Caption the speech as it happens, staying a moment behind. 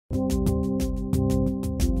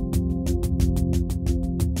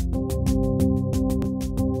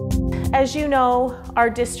As you know,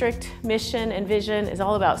 our district mission and vision is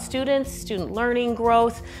all about students, student learning,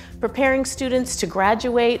 growth, preparing students to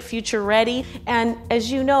graduate future ready. And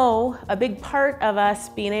as you know, a big part of us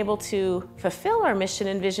being able to fulfill our mission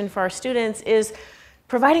and vision for our students is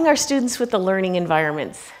providing our students with the learning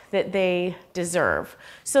environments that they deserve.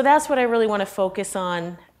 So that's what I really want to focus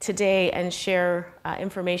on today and share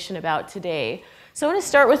information about today. So I want to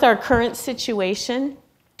start with our current situation.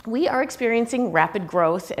 We are experiencing rapid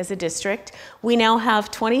growth as a district. We now have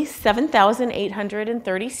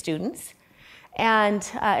 27,830 students.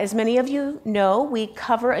 And as many of you know, we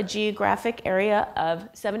cover a geographic area of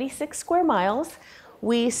 76 square miles.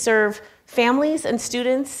 We serve families and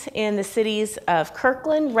students in the cities of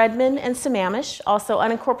Kirkland, Redmond, and Sammamish, also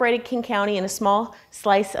unincorporated King County and a small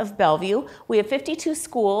slice of Bellevue. We have 52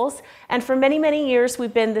 schools, and for many, many years,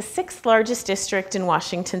 we've been the 6th largest district in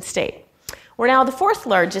Washington State. We're now the 4th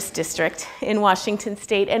largest district in Washington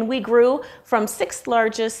State, and we grew from 6th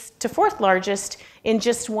largest to 4th largest in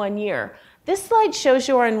just 1 year. This slide shows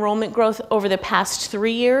you our enrollment growth over the past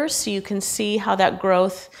 3 years, so you can see how that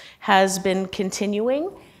growth has been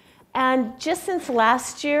continuing. And just since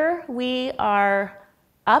last year, we are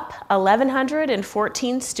up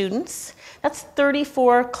 1,114 students. That's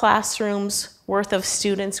 34 classrooms worth of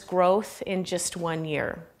students growth in just 1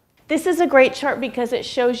 year. This is a great chart because it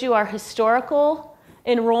shows you our historical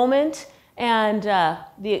enrollment and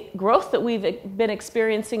the growth that we've been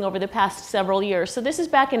experiencing over the past several years. So this is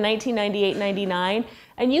back in 1998-99,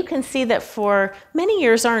 and you can see that for many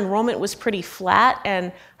years our enrollment was pretty flat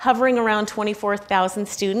and hovering around 24,000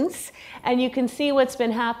 students. And you can see what's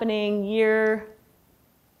been happening year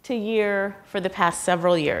to year for the past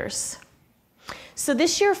several years. So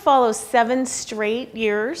this year follows 7 straight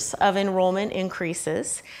years of enrollment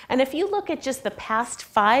increases. And if you look at just the past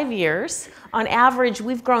 5 years, on average,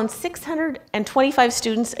 we've grown 625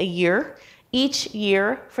 students a year, each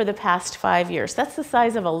year for the past 5 years. That's the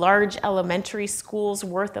size of a large elementary school's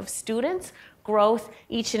worth of students growth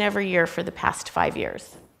each and every year for the past 5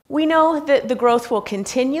 years. We know that the growth will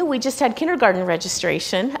continue. We just had kindergarten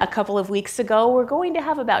registration a couple of weeks ago. We're going to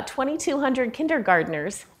have about 2,200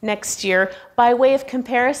 kindergartners next year. By way of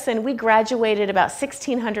comparison, we graduated about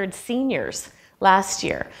 1,600 seniors last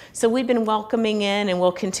year. So we've been welcoming in and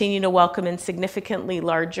will continue to welcome in significantly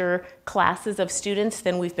larger classes of students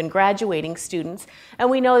than we've been graduating students. And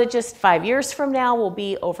we know that just 5 years from now, we'll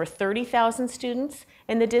be over 30,000 students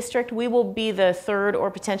in the district. We will be the 3rd or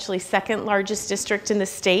potentially 2nd largest district in the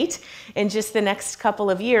state in just the next couple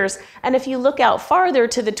of years. And if you look out farther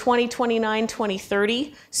to the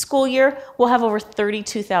 2029-2030 school year, we'll have over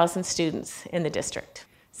 32,000 students in the district.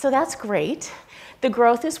 So that's great. The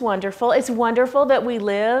growth is wonderful. It's wonderful that we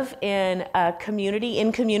live in a community,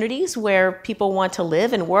 in communities where people want to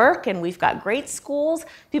live and work, and we've got great schools.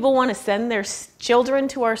 People want to send their children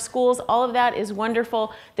to our schools. All of that is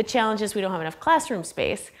wonderful. The challenge is we don't have enough classroom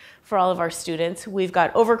space for all of our students. We've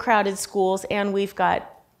got overcrowded schools, and we've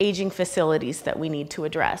got aging facilities that we need to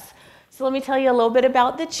address. So let me tell you a little bit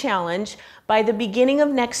about the challenge. By the beginning of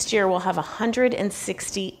next year, we'll have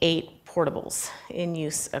 168 portables in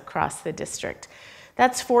use across the district.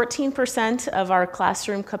 That's 14% of our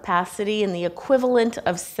classroom capacity and the equivalent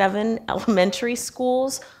of 7 elementary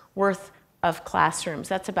schools worth of classrooms.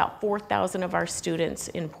 That's about 4,000 of our students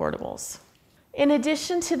in portables. In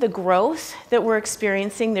addition to the growth that we're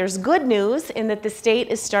experiencing, there's good news in that the state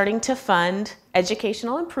is starting to fund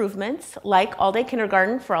educational improvements like all-day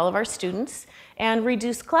kindergarten for all of our students and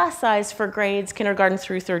reduced class size for grades kindergarten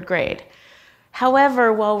through 3rd grade.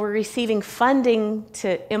 However, while we're receiving funding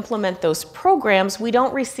to implement those programs, we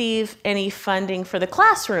don't receive any funding for the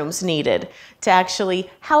classrooms needed to actually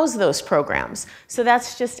house those programs. So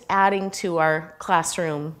that's just adding to our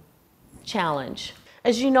classroom challenge.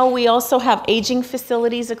 As you know, we also have aging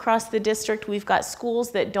facilities across the district. We've got schools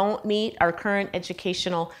that don't meet our current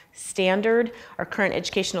educational standard, our current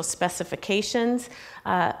educational specifications.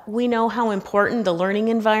 We know how important the learning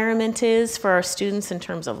environment is for our students in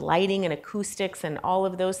terms of lighting and acoustics and all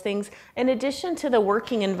of those things, in addition to the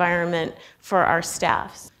working environment for our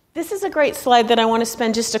staff. This is a great slide that I want to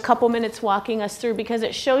spend just a couple minutes walking us through because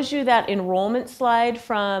it shows you that enrollment slide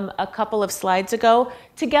from a couple of slides ago,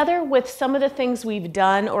 together with some of the things we've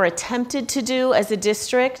done or attempted to do as a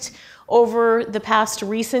district over the past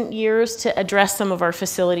recent years to address some of our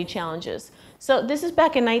facility challenges. So this is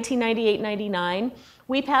back in 1998-99.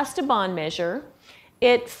 We passed a bond measure.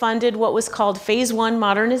 It funded what was called Phase 1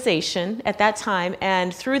 modernization at that time,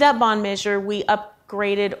 and through that bond measure, we upgraded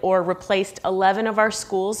or replaced 11 of our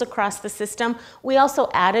schools across the system. We also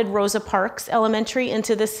added Rosa Parks Elementary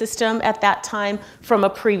into the system at that time from a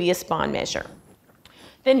previous bond measure.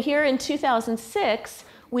 Then here in 2006,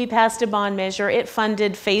 we passed a bond measure. It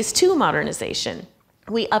funded phase 2 modernization.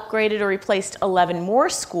 We upgraded or replaced 11 more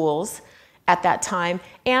schools at that time,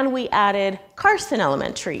 and we added Carson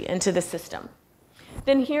Elementary into the system.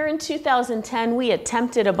 Then here in 2010, we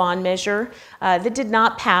attempted a bond measure that did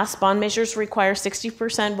not pass. Bond measures require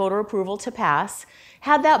 60% voter approval to pass.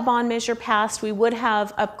 Had that bond measure passed, we would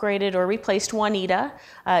have upgraded or replaced Juanita,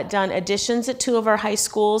 done additions at 2 of our high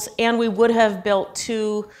schools, and we would have built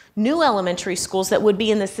 2 new elementary schools that would be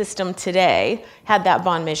in the system today had that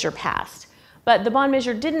bond measure passed. But the bond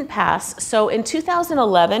measure didn't pass, so in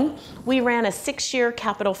 2011, we ran a 6-year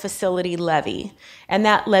capital facility levy, and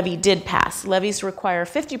that levy did pass. Levies require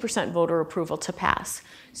 50% voter approval to pass.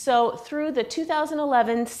 So through the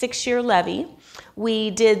 2011 6-year levy,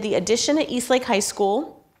 we did the addition at Eastlake High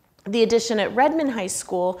School, the addition at Redmond High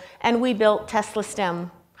School, and we built Tesla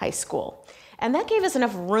STEM High School. And that gave us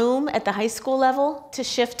enough room at the high school level to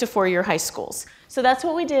shift to 4-year high schools. So that's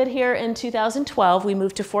what we did here in 2012. We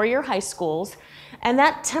moved to 4-year high schools, and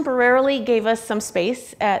that temporarily gave us some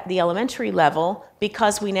space at the elementary level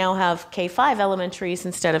because we now have K-5 elementaries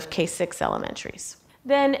instead of K-6 elementaries.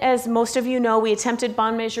 Then, as most of you know, we attempted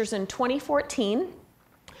bond measures in 2014.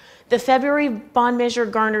 The February bond measure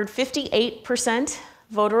garnered 58%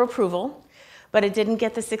 voter approval, but it didn't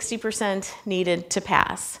get the 60% needed to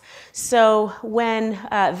pass. So when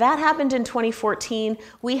that happened in 2014,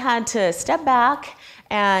 we had to step back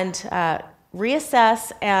and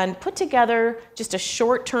reassess and put together just a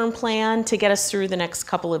short-term plan to get us through the next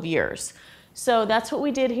couple of years. So that's what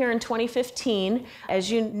we did here in 2015.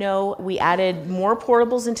 As you know, we added more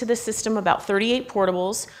portables into the system, about 38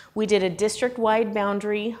 portables. We did a district-wide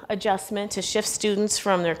boundary adjustment to shift students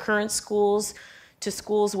from their current schools to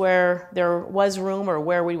schools where there was room or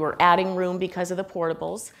where we were adding room because of the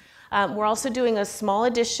portables. We're also doing a small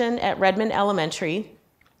addition at Redmond Elementary.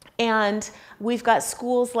 And we've got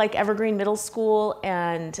schools like Evergreen Middle School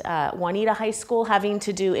and Juanita High School having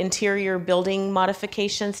to do interior building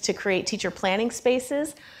modifications to create teacher planning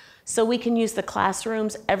spaces so we can use the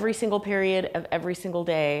classrooms every single period of every single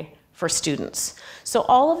day for students. So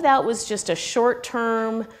all of that was just a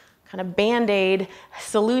short-term kind of Band-Aid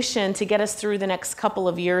solution to get us through the next couple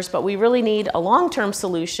of years, but we really need a long-term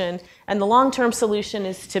solution, and the long-term solution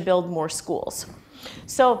is to build more schools.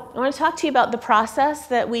 So I want to talk to you about the process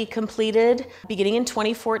that we completed beginning in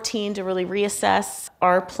 2014 to really reassess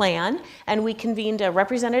our plan. And we convened a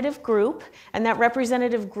representative group, and that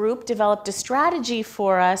representative group developed a strategy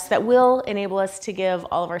for us that will enable us to give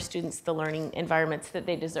all of our students the learning environments that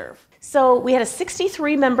they deserve. So we had a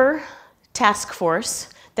 63-member task force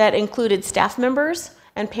that included staff members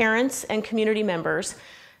and parents and community members.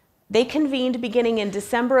 They convened beginning in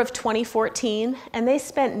December of 2014, and they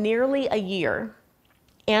spent nearly a year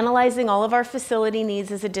analyzing all of our facility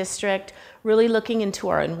needs as a district, really looking into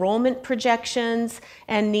our enrollment projections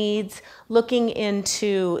and needs, looking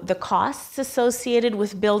into the costs associated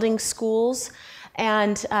with building schools,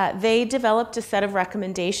 and they developed a set of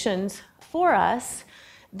recommendations for us.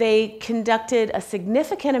 They conducted a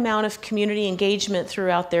significant amount of community engagement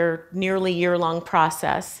throughout their nearly year-long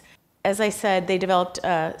process. As I said, they developed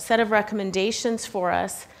a set of recommendations for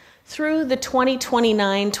us through the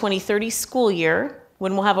 2029-2030 school year,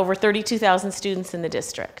 when we'll have over 32,000 students in the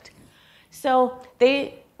district. So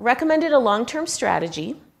they recommended a long-term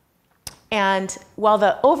strategy, and while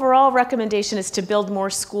the overall recommendation is to build more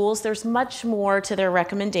schools, there's much more to their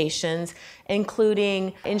recommendations,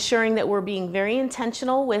 including ensuring that we're being very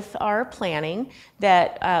intentional with our planning,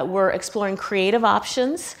 that we're exploring creative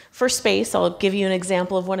options for space. I'll give you an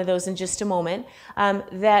example of one of those in just a moment.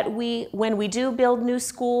 That when we do build new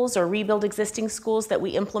schools or rebuild existing schools, that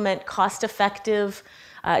we implement cost-effective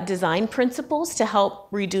design principles to help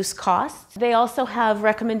reduce costs. They also have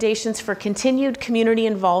recommendations for continued community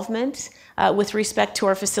involvement with respect to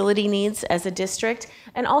our facility needs as a district,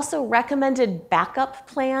 and also recommended backup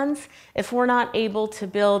plans if we're not able to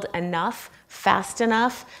build enough fast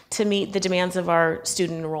enough to meet the demands of our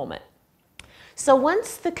student enrollment. So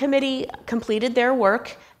once the committee completed their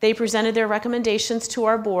work, they presented their recommendations to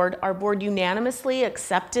our board. Our board unanimously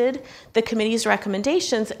accepted the committee's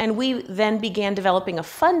recommendations, and we then began developing a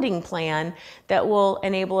funding plan that will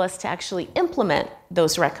enable us to actually implement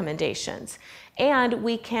those recommendations. And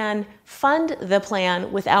we can fund the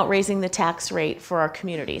plan without raising the tax rate for our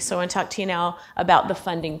community. So I want to talk to you now about the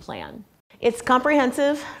funding plan. It's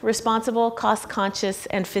comprehensive, responsible, cost-conscious,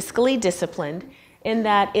 and fiscally disciplined, in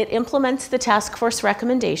that it implements the task force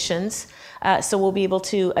recommendations, so we'll be able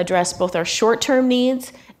to address both our short-term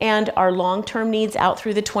needs and our long-term needs out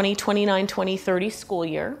through the 2029-2030 school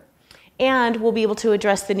year. and we'll be able to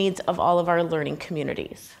address the needs of all of our learning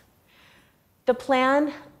communities. The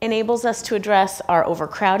plan enables us to address our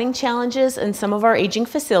overcrowding challenges in some of our aging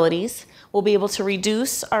facilities. We'll be able to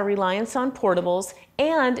reduce our reliance on portables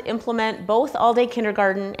and implement both all-day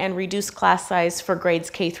kindergarten and reduced class size for grades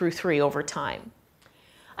K through 3 over time.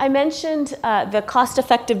 I mentioned the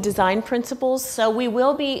cost-effective design principles, so we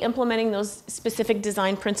will be implementing those specific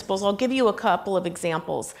design principles. I'll give you a couple of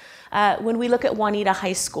examples. When we look at Juanita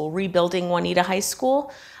High School, rebuilding Juanita High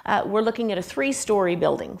School, we're looking at a 3-story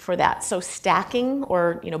building for that. So stacking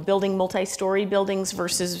or building multi-story buildings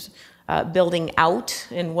versus building out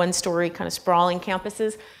in 1-story kind of sprawling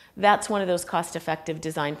campuses. That's one of those cost-effective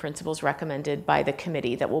design principles recommended by the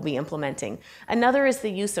committee that we'll be implementing. Another is the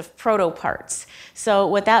use of proto-parts. So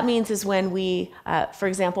what that means is when we, for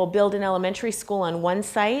example, build an elementary school on one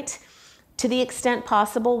site, to the extent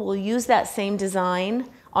possible, we'll use that same design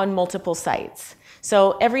on multiple sites.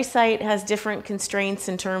 So every site has different constraints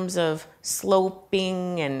in terms of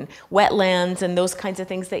sloping and wetlands and those kinds of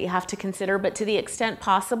things that you have to consider, but to the extent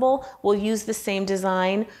possible, we'll use the same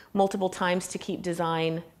design multiple times to keep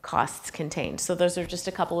design costs contained. So those are just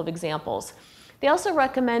a couple of examples. They also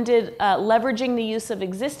recommended leveraging the use of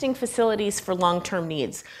existing facilities for long-term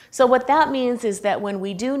needs. So what that means is that when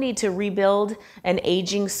we do need to rebuild an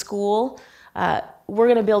aging school, we're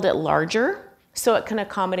going to build it larger so it can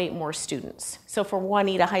accommodate more students. So for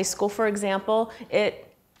Juanita High School, for example, it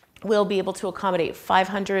will be able to accommodate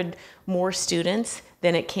 500 more students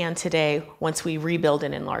than it can today once we rebuild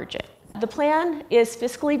and enlarge it. The plan is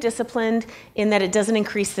fiscally disciplined in that it doesn't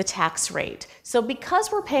increase the tax rate. So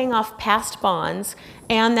because we're paying off past bonds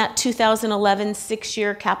and that 2011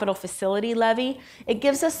 6-year capital facility levy, it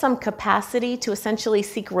gives us some capacity to essentially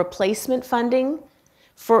seek replacement funding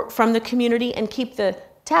from the community and keep the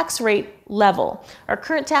tax rate level. Our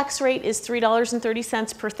current tax rate is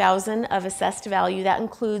 $3.30 per thousand of assessed value. That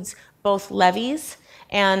includes both levies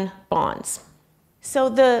and bonds. So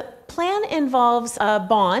the plan involves a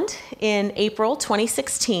bond in April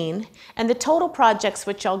 2016, and the total projects,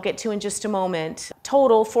 which I'll get to in just a moment,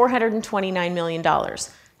 total $429 million.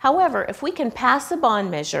 However, if we can pass a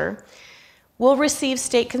bond measure, we'll receive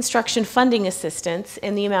state construction funding assistance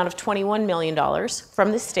in the amount of $21 million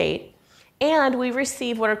from the state. And we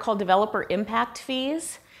receive what are called developer impact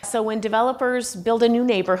fees. So when developers build a new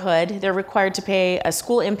neighborhood, they're required to pay a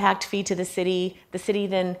school impact fee to the city. The city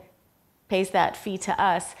then pays that fee to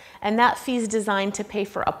us. And that fee is designed to pay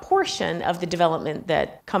for a portion of the development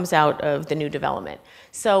that comes out of the new development.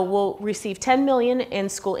 So we'll receive $10 million in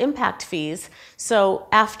school impact fees. So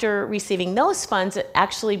after receiving those funds, it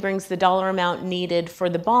actually brings the dollar amount needed for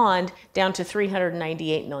the bond down to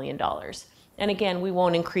 $398 million. And again, we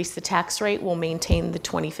won't increase the tax rate, we'll maintain the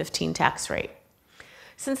 2015 tax rate.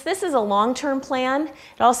 Since this is a long-term plan,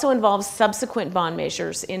 it also involves subsequent bond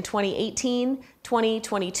measures in 2018,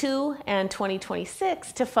 2022, and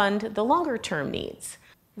 2026 to fund the longer-term needs.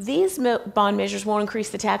 These bond measures won't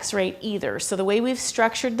increase the tax rate either, so the way we've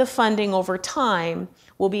structured the funding over time,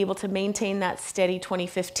 we'll be able to maintain that steady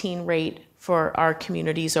 2015 rate for our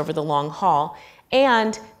communities over the long haul.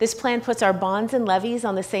 And this plan puts our bonds and levies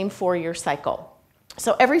on the same 4-year cycle.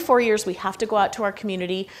 So every 4 years, we have to go out to our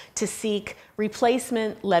community to seek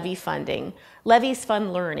replacement levy funding. Levies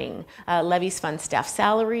fund learning, levies fund staff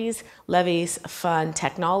salaries, levies fund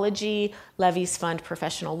technology, levies fund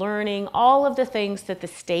professional learning, all of the things that the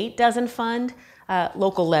state doesn't fund,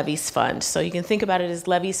 local levies fund. So you can think about it as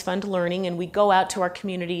levies fund learning, and we go out to our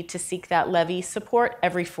community to seek that levy support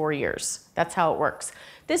every 4 years. That's how it works.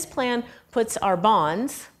 This plan puts our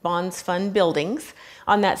bonds fund buildings,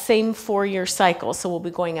 on that same 4-year cycle. So we'll be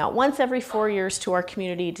going out once every 4 years to our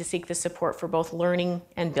community to seek the support for both learning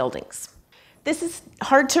and buildings. This is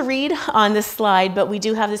hard to read on this slide, but we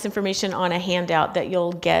do have this information on a handout that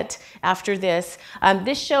you'll get after this.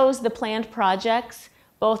 This shows the planned projects,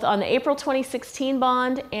 both on the April 2016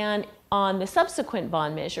 bond and on the subsequent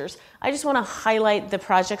bond measures. I just want to highlight the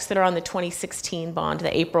projects that are on the 2016 bond,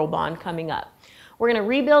 the April bond coming up. We're going to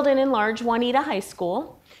rebuild and enlarge Juanita High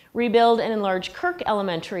School, rebuild and enlarge Kirk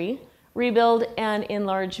Elementary, rebuild and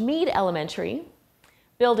enlarge Meade Elementary,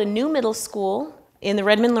 build a new middle school in the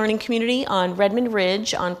Redmond Learning Community on Redmond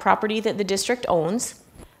Ridge on property that the district owns,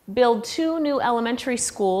 build 2 new elementary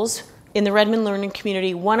schools in the Redmond Learning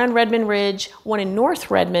Community, one on Redmond Ridge, one in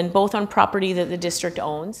North Redmond, both on property that the district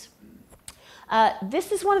owns.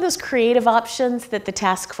 This is one of those creative options that the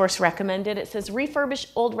task force recommended. It says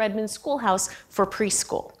refurbish Old Redmond Schoolhouse for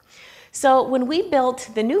preschool. So when we built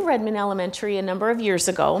the new Redmond Elementary a number of years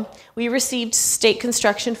ago, we received state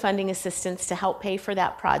construction funding assistance to help pay for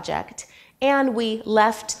that project. And we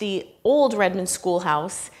left the old Redmond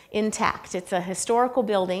schoolhouse intact. It's a historical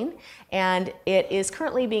building, and it is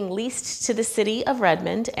currently being leased to the city of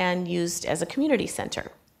Redmond and used as a community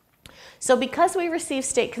center. So because we received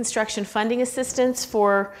state construction funding assistance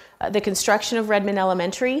for the construction of Redmond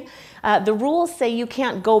Elementary, the rules say you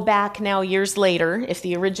can't go back now years later if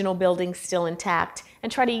the original building's still intact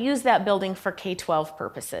and try to use that building for K-12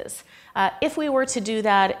 purposes. If we were to do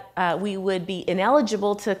that, we would be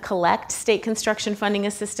ineligible to collect state construction funding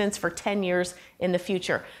assistance for 10 years in the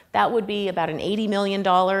future. That would be about an $80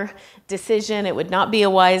 million decision. It would not be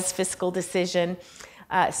a wise fiscal decision.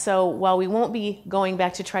 So while we won't be going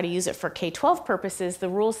back to try to use it for K-12 purposes, the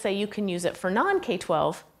rules say you can use it for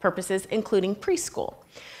non-K-12 purposes, including preschool.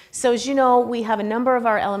 So as you know, we have a number of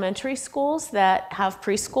our elementary schools that have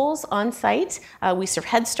preschools on site. We serve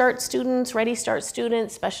Head Start students, Ready Start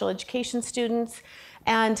students, special education students.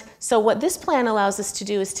 And so what this plan allows us to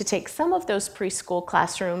do is to take some of those preschool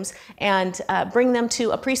classrooms and bring them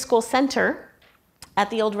to a preschool center at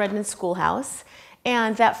the old Redmond schoolhouse.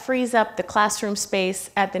 And that frees up the classroom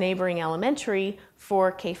space at the neighboring elementary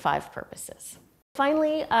for K-5 purposes.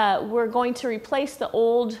 Finally, we're going to replace the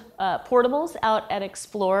old portables out at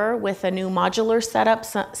Explorer with a new modular setup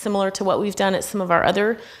similar to what we've done at some of our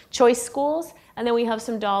other choice schools. And then we have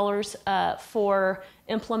some dollars for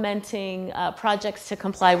implementing projects to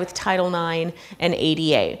comply with Title IX and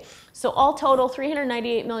ADA. So all total,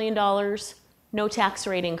 $398 million, no tax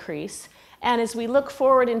rate increase. And as we look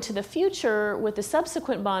forward into the future with the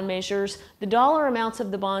subsequent bond measures, the dollar amounts of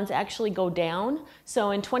the bonds actually go down. So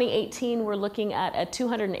in 2018, we're looking at a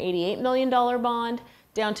 $288 million bond,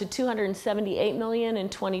 down to $278 million in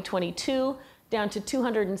 2022, down to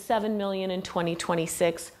 $207 million in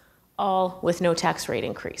 2026, all with no tax rate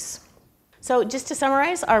increase. So just to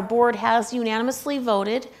summarize, our board has unanimously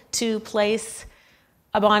voted to place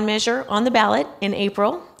a bond measure on the ballot in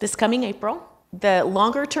April, this coming April. The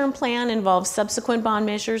longer-term plan involves subsequent bond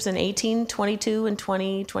measures in 18, 22, and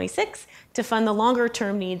 2026 to fund the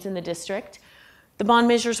longer-term needs in the district. The bond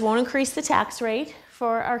measures won't increase the tax rate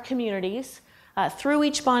for our communities. Through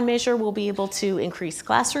each bond measure, we'll be able to increase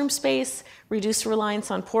classroom space, reduce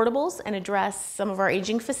reliance on portables, and address some of our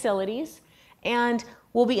aging facilities. And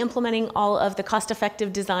we'll be implementing all of the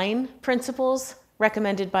cost-effective design principles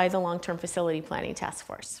recommended by the Long-Term Facility Planning Task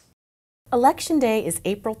Force. Election Day is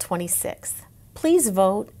April 26th. Please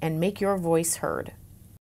vote and make your voice heard.